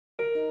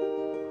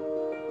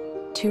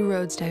Two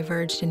roads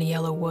diverged in a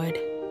yellow wood,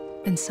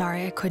 and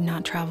sorry I could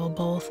not travel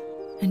both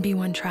and be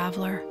one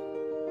traveler.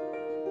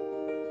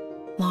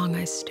 Long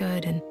I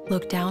stood and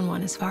looked down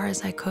one as far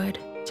as I could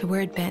to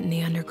where it bent in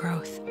the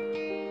undergrowth.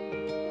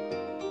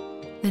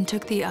 Then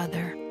took the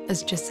other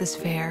as just as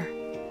fair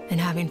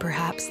and having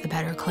perhaps the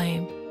better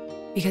claim,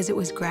 because it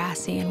was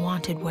grassy and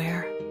wanted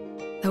wear,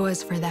 though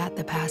as for that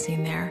the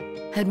passing there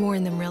had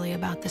worn them really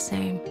about the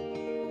same.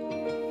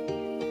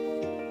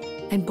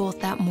 And both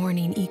that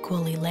morning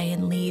equally lay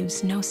in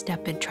leaves no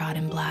step had trod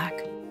in black.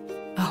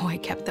 Oh, I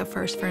kept the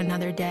first for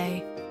another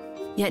day,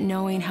 yet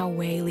knowing how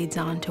way leads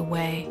on to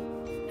way,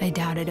 I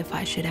doubted if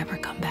I should ever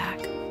come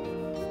back.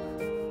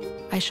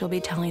 I shall be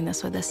telling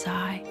this with a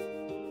sigh,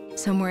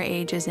 somewhere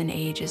ages and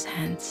ages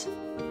hence.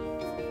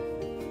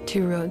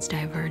 Two roads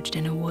diverged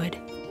in a wood,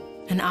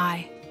 and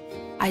I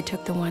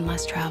took the one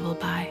less traveled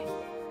by,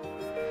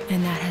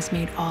 and that has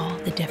made all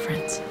the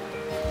difference.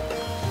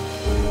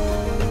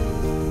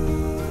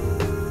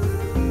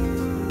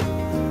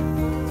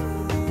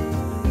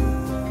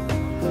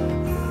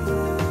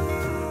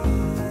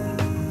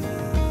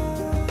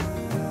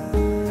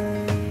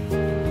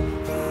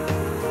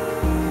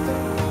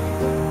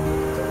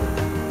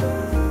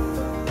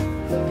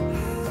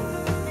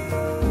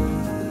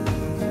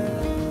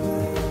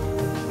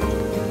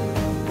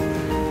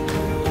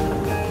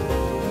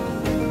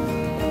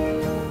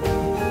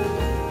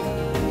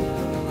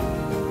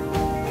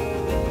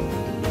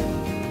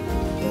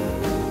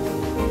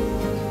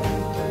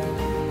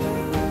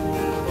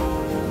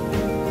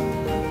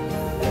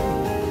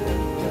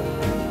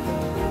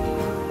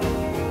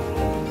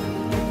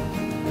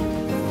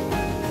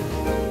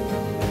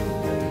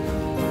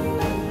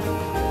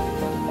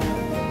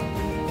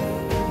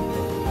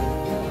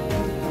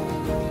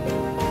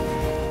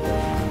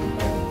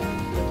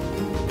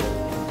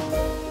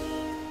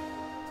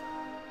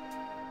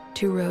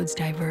 Two roads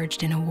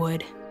diverged in a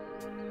wood,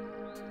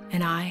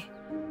 and I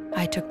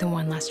took the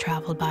one less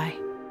traveled by,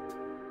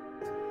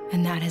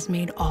 and that has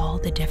made all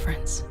the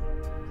difference.